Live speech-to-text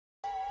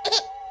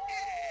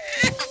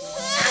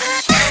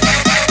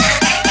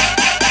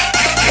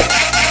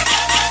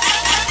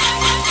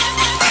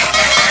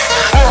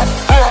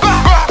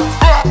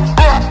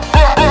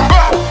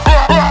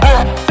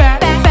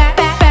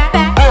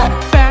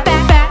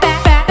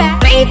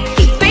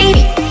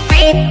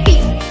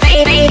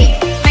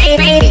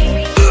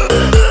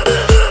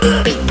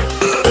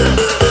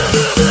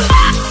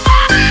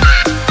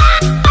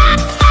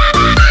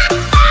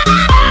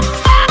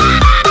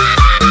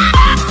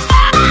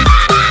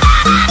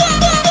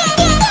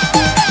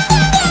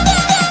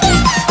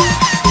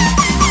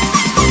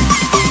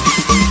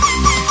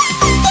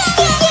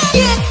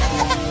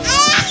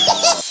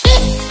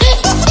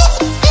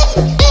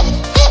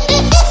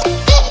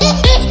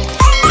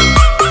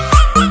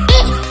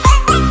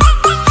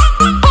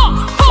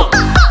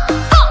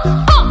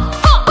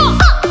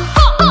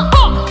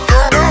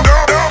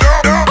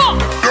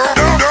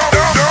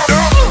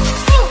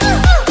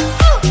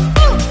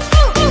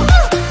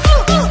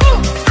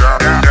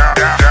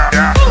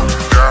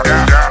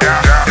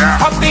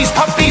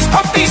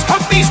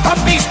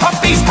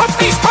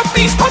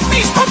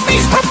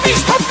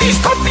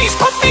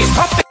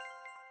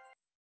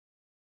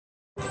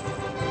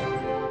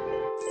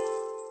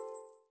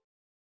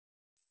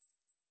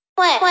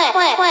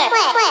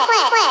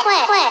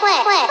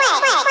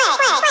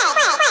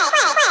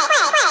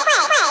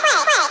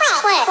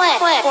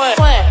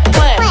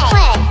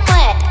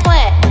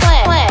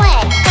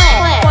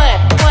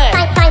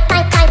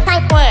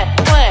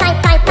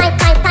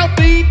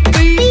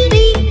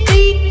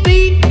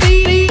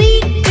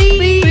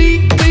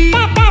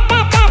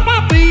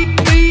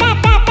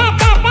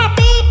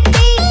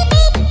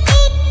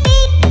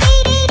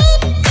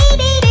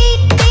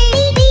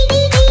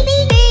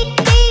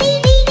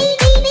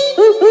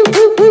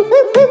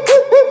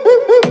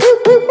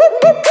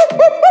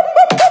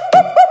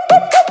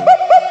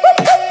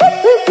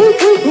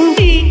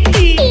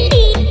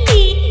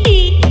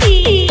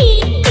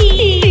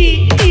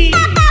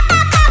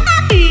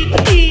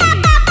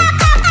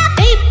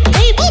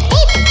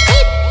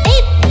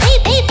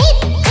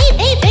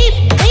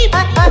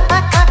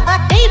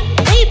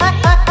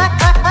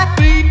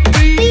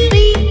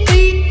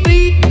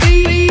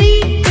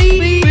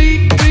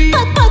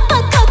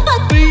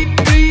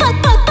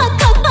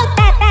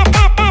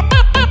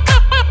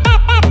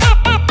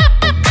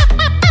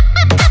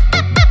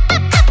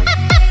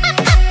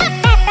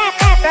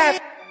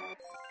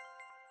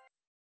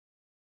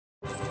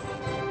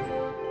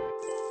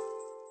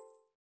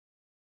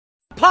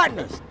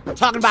Partners, we're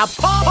talking about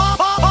in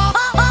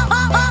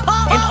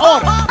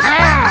order.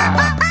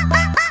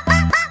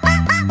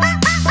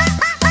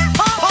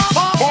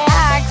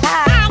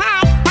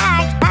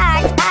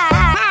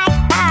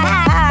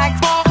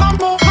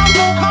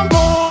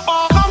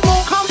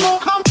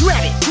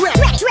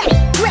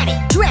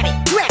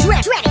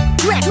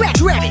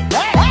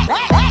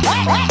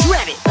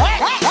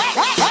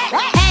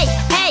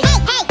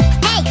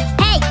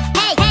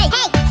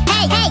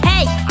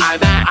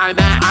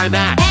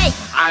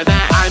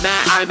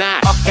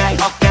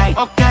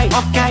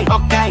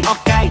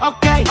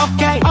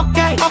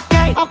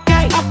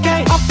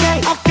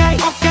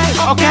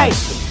 Okay,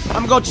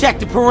 I'm gonna go check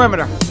the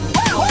perimeter.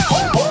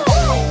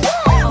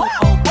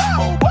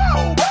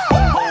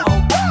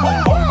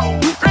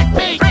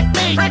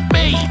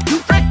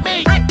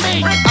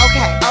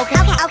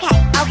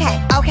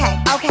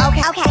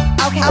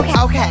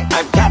 Okay.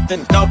 I'm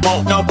Captain No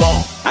Ball, No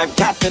Ball. I'm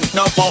Captain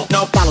No Ball,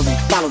 No. Follow me,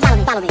 follow me,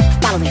 follow me,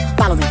 follow me,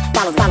 follow me,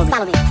 follow me, follow me,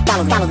 follow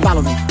me, follow me,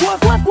 follow me.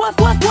 What?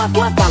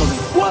 Follow me.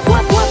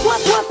 What?